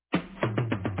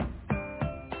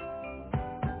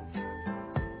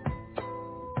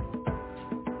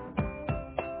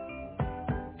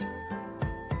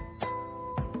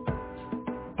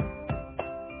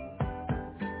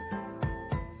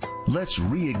Let's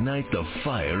reignite the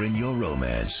fire in your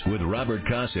romance with Robert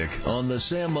Cossack on The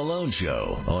Sam Malone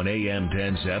Show on AM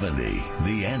 1070.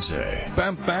 The Answer.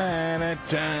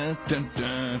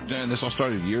 This all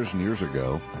started years and years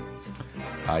ago.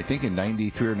 I think in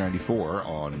 93 or 94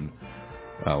 on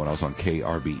when I was on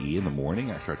KRBE in the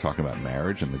morning, I started talking about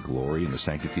marriage and the glory and the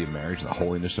sanctity of marriage and the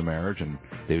holiness of marriage, and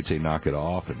they would say, knock it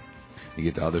off. And you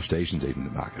get to other stations, they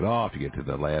would knock it off. You get to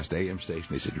the last AM station,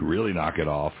 they said, you really knock it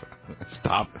off.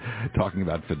 Stop talking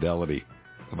about fidelity.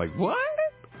 I'm like, what?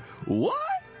 What?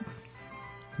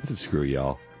 Screw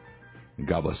y'all. And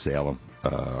God bless Salem.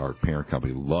 Our parent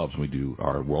company loves when we do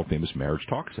our world-famous marriage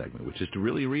talk segment, which is to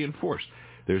really reinforce.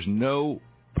 There's no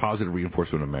positive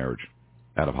reinforcement of marriage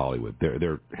out of Hollywood.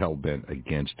 They're hell-bent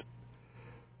against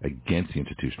the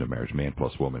institution of marriage, man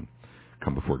plus woman.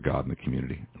 Come before God and the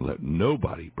community. Let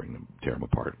nobody tear them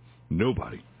apart.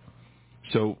 Nobody.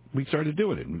 So we started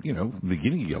doing it. And, in the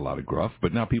beginning you get a lot of gruff,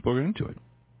 but now people are into it.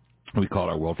 We call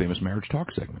it our world-famous marriage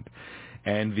talk segment.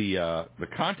 And the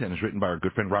content is written by our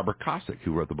good friend Robert Cossack,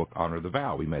 who wrote the book Honor the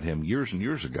Vow. We met him years and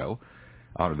years ago.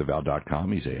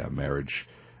 HonorTheVow.com. He's a marriage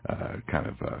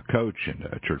coach and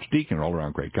a church deacon, an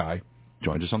all-around great guy.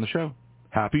 Joins us on the show.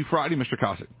 Happy Friday, Mr.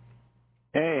 Cossack.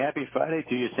 Hey, happy Friday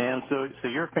to you, Sam. So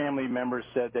your family members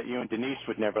said that you and Denise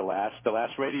would never last. The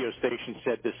last radio station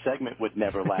said this segment would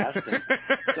never last.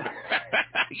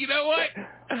 You know what?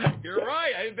 You're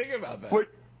right. I didn't think about that. We're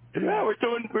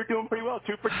doing pretty well,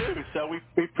 2 for 2. So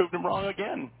we've proved them wrong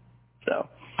again. So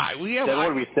what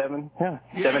are we, 7,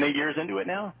 8 years into it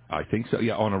now? I think so.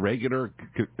 Yeah, on a regular,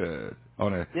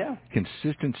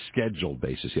 consistent scheduled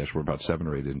basis. Yes, we're about 7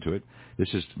 or 8 into it. This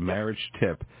is Marriage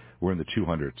Tip. We're in the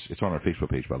 200s. It's on our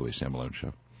Facebook page, by the way, Sam Malone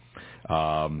Show.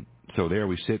 So there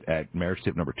we sit at Marriage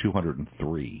Tip number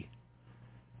 203,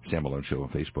 Sam Malone Show on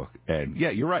Facebook. And,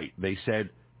 yeah, you're right. They said,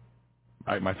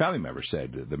 my family members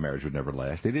said the marriage would never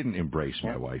last. They didn't embrace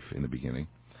my wife in the beginning.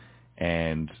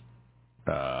 And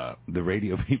the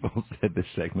radio people said this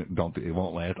segment it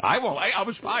won't last. I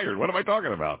was fired. What am I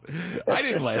talking about? I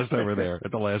didn't last over there at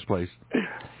the last place.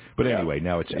 But anyway,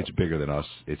 now it's bigger than us.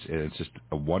 It's just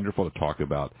wonderful to talk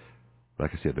about,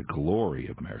 like I said, the glory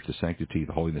of marriage, the sanctity,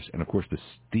 the holiness, and of course the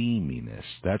steaminess.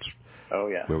 That's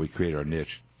where we create our niche.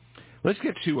 Let's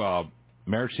get to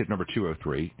Marriage Tip number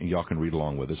 203, and y'all can read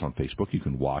along with us on Facebook. You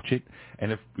can watch it,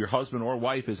 and if your husband or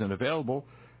wife isn't available,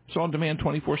 it's on demand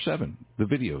 24/7, the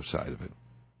video side of it.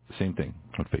 Same thing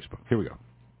on Facebook. Here we go.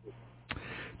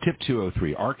 Tip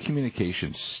 203, our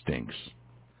communication stinks.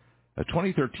 A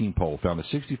 2013 poll found that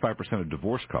 65% of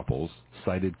divorced couples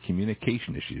cited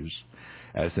communication issues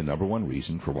as the number one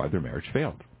reason for why their marriage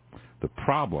failed. The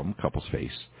problem couples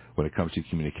face when it comes to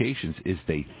communications is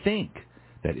they think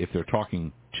that if they're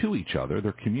talking to each other,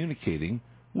 they're communicating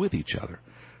with each other.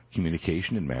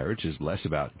 Communication in marriage is less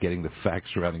about getting the facts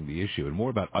surrounding the issue and more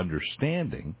about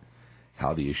understanding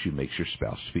how the issue makes your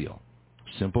spouse feel.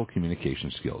 Simple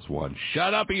communication skills. 1,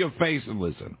 shut up in your face and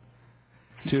listen.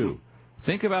 2,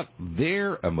 think about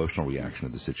their emotional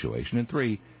reaction to the situation. And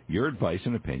 3, your advice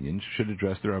and opinions should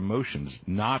address their emotions,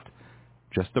 not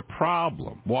just the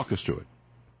problem. Walk us through it.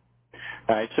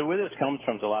 All right, so where this comes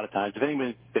from is a lot of times, if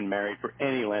anyone's been married for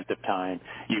any length of time,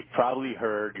 you've probably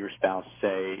heard your spouse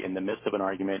say in the midst of an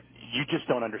argument, you just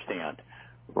don't understand,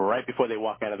 right before they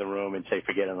walk out of the room and say,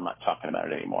 forget it, I'm not talking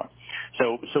about it anymore.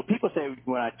 So people say,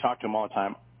 when I talk to them all the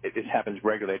time, this happens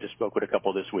regularly. I just spoke with a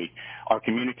couple this week. Our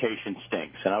communication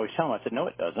stinks. And I always tell them, I said, no,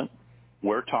 it doesn't.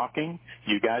 We're talking.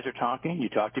 You guys are talking. You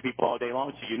talk to people all day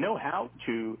long. So you know how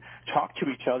to talk to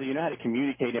each other. You know how to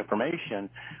communicate information.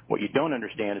 What you don't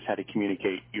understand is how to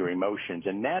communicate your emotions.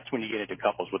 And that's when you get into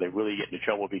couples where they really get into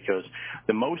trouble, because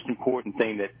the most important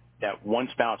thing that one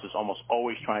spouse is almost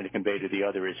always trying to convey to the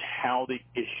other is how the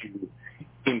issue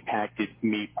impacted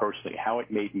me personally, how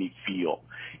it made me feel.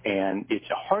 And it's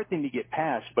a hard thing to get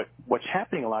past, but what's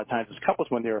happening a lot of times is couples,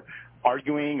 when they're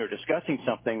arguing or discussing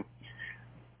something,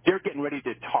 they're getting ready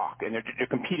to talk, and they're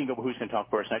competing over who's going to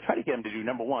talk first. And I try to get them to do,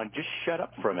 number one, just shut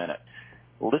up for a minute.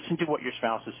 Listen to what your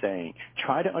spouse is saying.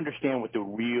 Try to understand what the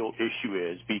real issue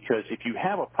is, because if you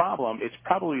have a problem, it's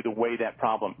probably the way that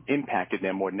problem impacted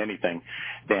them more than anything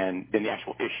than the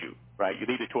actual issue, right? You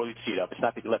leave the toilet seat up. It's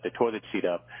not that you left the toilet seat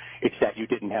up. It's that you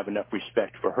didn't have enough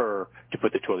respect for her to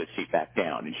put the toilet seat back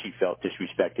down, and she felt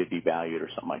disrespected, devalued, or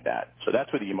something like that. So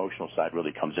that's where the emotional side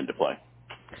really comes into play.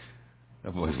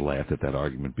 I've always laughed at that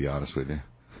argument, to be honest with you.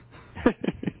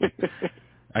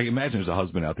 I imagine there's a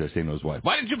husband out there saying to his wife,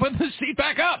 why didn't you put the seat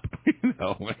back up?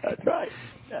 That's right.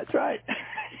 That's right.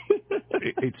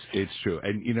 It's true.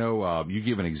 And, you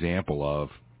give an example of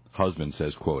husband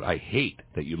says, quote, I hate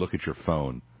that you look at your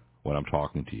phone when I'm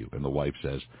talking to you. And the wife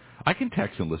says, I can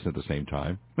text and listen at the same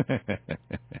time.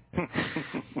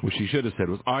 What she should have said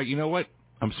was, all right, you know what?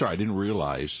 I'm sorry, I didn't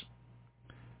realize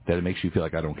that it makes you feel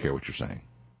like I don't care what you're saying.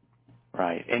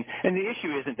 Right, and the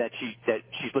issue isn't that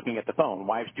she's looking at the phone.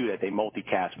 Wives do that; they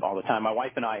multitask all the time. My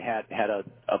wife and I had a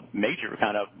major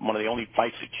kind of one of the only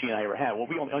fights that she and I ever had. Well,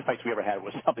 the only fights we ever had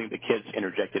was something the kids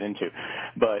interjected into,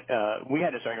 but we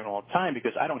had this argument all the time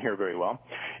because I don't hear very well,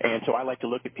 and so I like to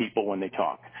look at people when they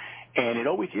talk. And it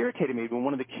always irritated me when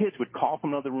one of the kids would call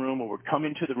from another room or would come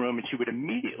into the room, and she would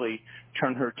immediately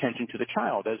turn her attention to the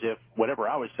child as if whatever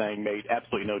I was saying made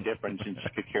absolutely no difference and she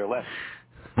could care less.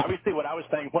 Obviously, what I was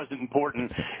saying wasn't important,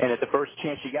 and at the first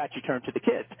chance she got, she turned to the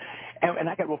kids. And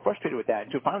I got real frustrated with that.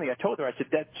 And so finally I told her, I said,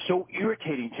 that's so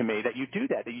irritating to me that you do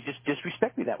that you just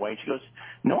disrespect me that way. And she goes,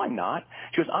 no, I'm not.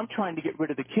 She goes, I'm trying to get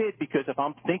rid of the kid because if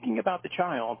I'm thinking about the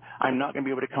child, I'm not going to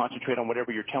be able to concentrate on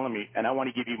whatever you're telling me, and I want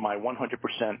to give you my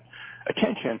 100%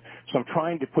 attention, so I'm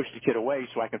trying to push the kid away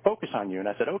so I can focus on you. And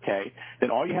I said, okay,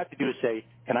 then all you have to do is say,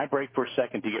 can I break for a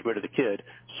second to get rid of the kid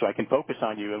so I can focus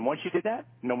on you? And once you did that,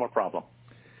 no more problem.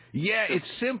 Yeah, it's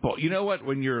simple. You know what?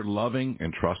 When you're loving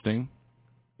and trusting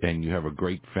and you have a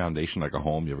great foundation like a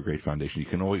home, you have a great foundation, you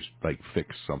can always, like,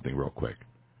 fix something real quick.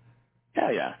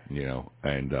 Yeah. You know,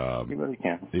 and you really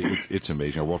can. It's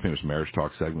amazing. Our world-famous Marriage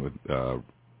Talk segment with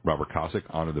Robert Kosick,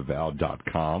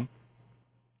 honorthevow.com.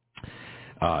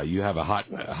 You have a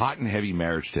hot and heavy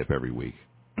marriage tip every week,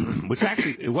 which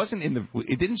actually,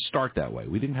 it didn't start that way.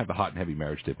 We didn't have the hot and heavy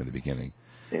marriage tip in the beginning.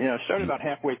 You know, started about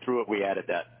halfway through it, we added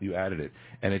that. You added it.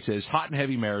 And it says hot and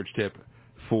heavy marriage tip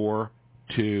 4,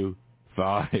 2,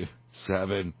 5,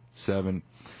 7, 7.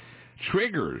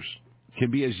 Triggers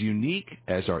can be as unique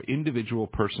as our individual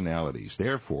personalities.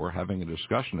 Therefore, having a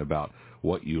discussion about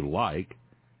what you like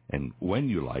and when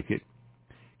you like it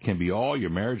can be all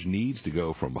your marriage needs to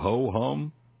go from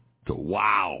ho-hum to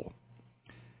wow.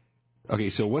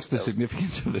 Okay, so what's the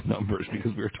significance of the numbers?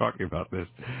 Because we were talking about this.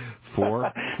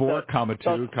 4, 2,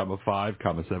 5,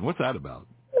 7. What's that about?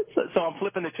 So I'm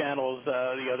flipping the channels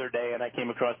the other day, and I came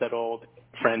across that old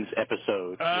Friends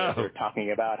episode. Oh. They're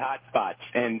talking about hot spots,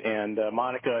 and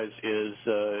Monica is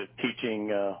teaching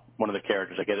one of the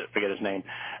characters, forget his name,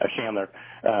 Chandler,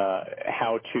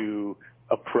 how to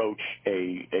approach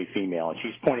a female, and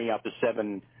she's pointing out the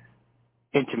 7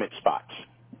 intimate spots.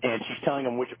 And she's telling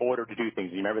them which order to do things.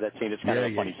 You remember that scene? It's kind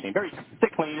of a funny scene. Very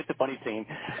clean. It's a funny scene.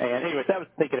 And anyways, I was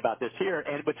thinking about this here.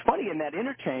 And what's funny in that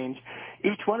interchange,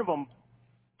 each one of them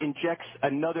injects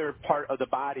another part of the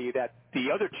body that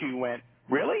the other two went,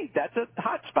 really? That's a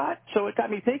hot spot? So it got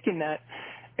me thinking that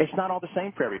it's not all the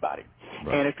same for everybody.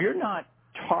 Right. And if you're not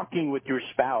talking with your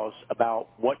spouse about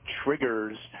what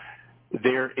triggers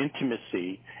their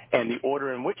intimacy and the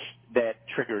order in which that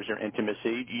triggers their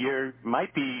intimacy, you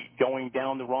might be going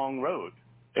down the wrong road,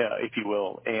 if you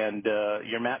will, and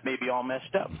your map may be all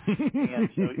messed up. And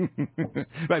so,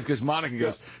 right, because Monica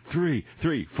goes 3,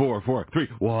 3, 4, 4, 3,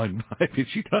 1.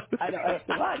 She does. I know,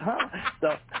 what, huh?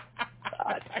 So,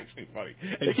 that's actually funny.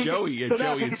 And Joey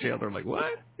and Chandler are like, what?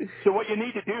 So what you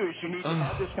need to do is you need to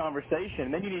have this conversation,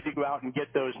 and then you need to go out and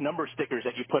get those number stickers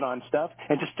that you put on stuff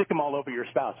and just stick them all over your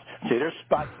spouse. See, there's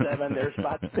spot 7, there's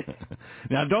spot 6.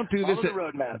 Now, don't do this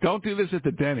at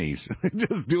the Denny's.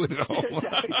 Just do it at home.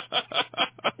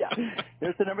 Yeah,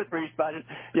 there's the number 3 spot.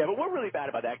 Yeah, but we're really bad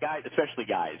about that, guys, especially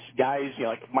guys. Guys, you know,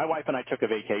 like my wife and I took a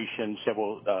vacation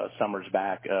several summers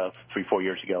back, 3-4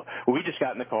 years ago. We just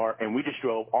got in the car and we just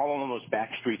drove all along those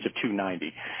back streets of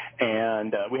 290,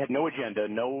 and we had no agenda,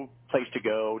 no place to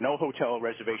go, no hotel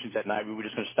reservations at night. We were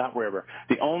just going to stop wherever.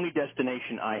 The only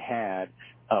destination I had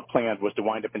planned was to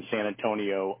wind up in San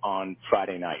Antonio on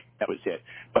Friday night. That was it.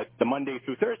 But the Monday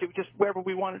through Thursday, just wherever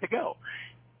we wanted to go.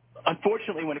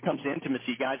 Unfortunately, when it comes to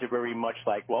intimacy, guys are very much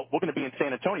like, well, we're going to be in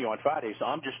San Antonio on Friday, so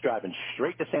I'm just driving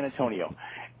straight to San Antonio.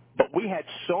 But we had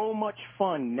so much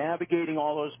fun navigating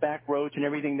all those back roads and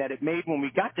everything that it made when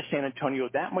we got to San Antonio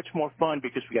that much more fun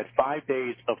because we had 5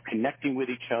 days of connecting with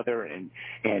each other and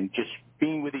just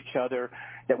being with each other,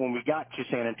 that when we got to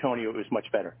San Antonio, it was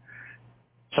much better.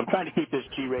 So I'm trying to keep this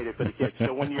G-rated for the kids.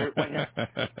 So when you're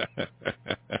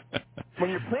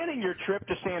planning your trip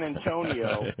to San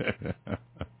Antonio,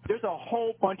 there's a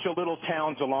whole bunch of little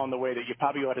towns along the way that you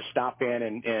probably ought to stop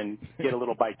in and get a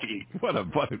little bite to eat. What a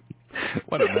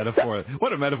metaphor!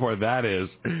 What a metaphor that is.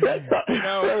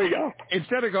 There we go.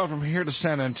 Instead of going from here to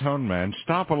San Antonio, man,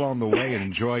 stop along the way and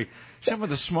enjoy some of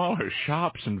the smaller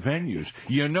shops and venues.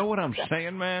 You know what I'm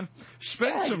saying, man?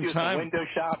 Spend some time window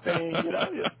shopping. You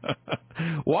know?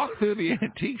 Walk through the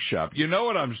antique shop. You know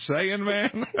what I'm saying,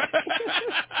 man?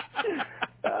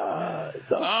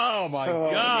 Oh my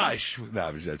gosh!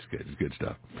 No, that's good. It's good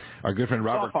stuff. Our good friend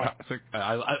Robert Kosick.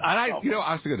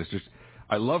 Honest to goodness,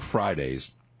 I love Fridays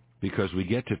because we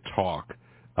get to talk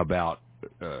about,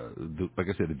 like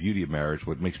I said, the beauty of marriage,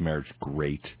 what makes marriage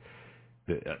great.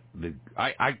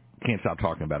 I can't stop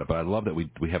talking about it, but I love that we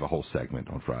have a whole segment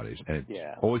on Fridays, and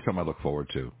it's always something I look forward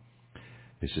to.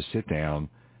 Is to sit down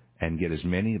and get as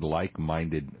many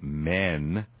like-minded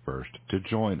men first to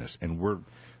join us, and we're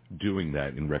doing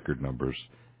that in record numbers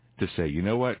to say, you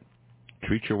know what,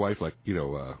 treat your wife like,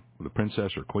 the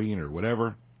princess or queen or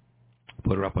whatever,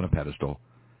 put her up on a pedestal,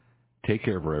 take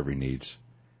care of her every needs,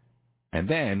 and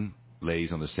then,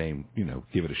 ladies, on the same,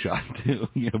 give it a shot too.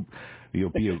 You'll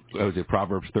be a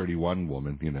Proverbs 31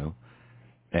 woman,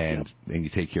 and you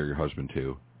take care of your husband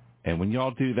too. And when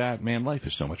y'all do that, man, life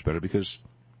is so much better because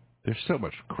there's so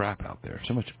much crap out there,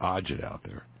 so much agit out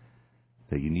there,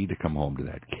 that you need to come home to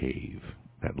that cave,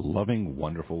 that loving,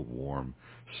 wonderful, warm,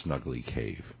 snuggly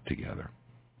cave together.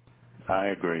 I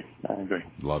agree.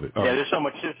 Love it. There's so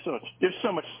much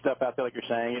stuff out there, like you're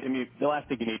saying. I mean, the last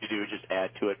thing you need to do is just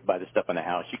add to it, buy the stuff in the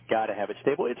house. You got to have it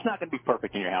stable. It's not going to be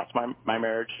perfect in your house. My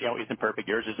marriage, isn't perfect.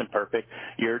 Yours isn't perfect.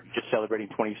 You're just celebrating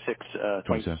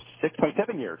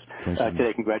 27 years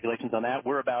today. Congratulations on that.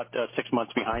 We're about 6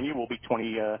 months behind you. We'll be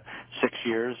 26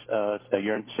 years, a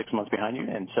year and 6 months behind you.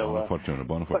 And so, but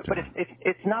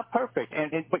it's not perfect.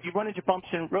 But you run into bumps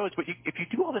and roads. But if you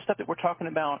do all the stuff that we're talking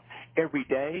about every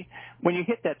day, when you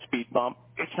hit that speed bump,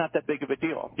 it's not that big of a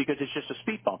deal because it's just a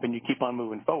speed bump and you keep on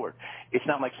moving forward. It's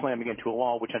not like slamming into a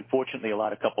wall, which unfortunately a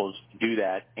lot of couples do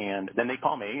that, and then they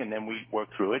call me and then we work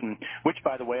through it. And which,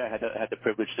 by the way, I had the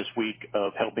privilege this week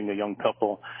of helping a young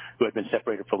couple who had been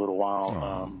separated for a little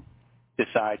while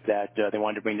decide that they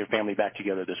wanted to bring their family back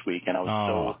together this week, and I was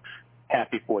so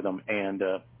happy for them. And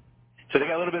so they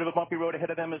got a little bit of a bumpy road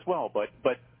ahead of them as well, but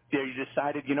they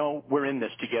decided, we're in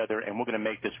this together, and we're going to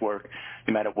make this work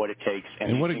no matter what it takes.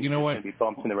 And what there's going to be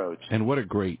bumps in the roads. And what a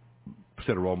great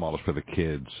set of role models for the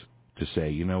kids to say,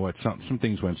 you know what, some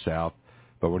things went south,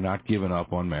 but we're not giving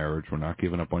up on marriage. We're not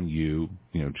giving up on you,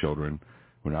 children.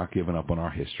 We're not giving up on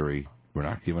our history. We're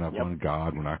not giving up on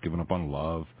God. We're not giving up on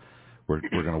love. We're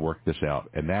going to work this out.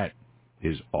 And that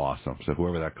is awesome. So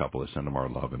whoever that couple is, send them our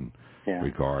love and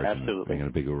regards. Absolutely. And a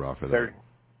big hurrah for that.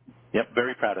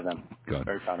 Very proud of them. Good.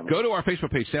 Very proud of them. Go to our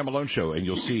Facebook page, Sam Malone Show, and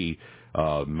you'll see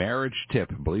Marriage Tip.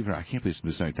 Believe it or not, I can't believe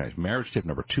this many times. Marriage Tip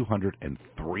number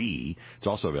 203. It's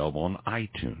also available on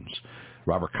iTunes.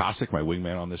 Robert Kosick, my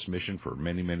wingman on this mission for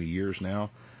many, many years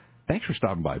now. Thanks for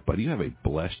stopping by, buddy. You have a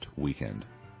blessed weekend.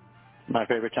 My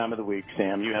favorite time of the week,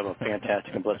 Sam. You have a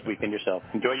fantastic and blessed weekend yourself.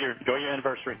 Enjoy your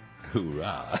anniversary.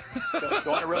 Hoorah.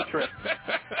 Go on a road trip.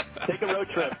 Take a road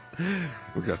trip.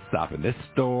 We're going to stop in this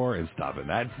store and stop in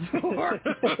that store.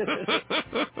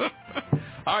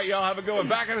 All right, y'all, have a good one.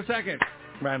 Back in a second.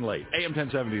 Ran late. AM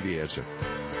 1070, The Answer.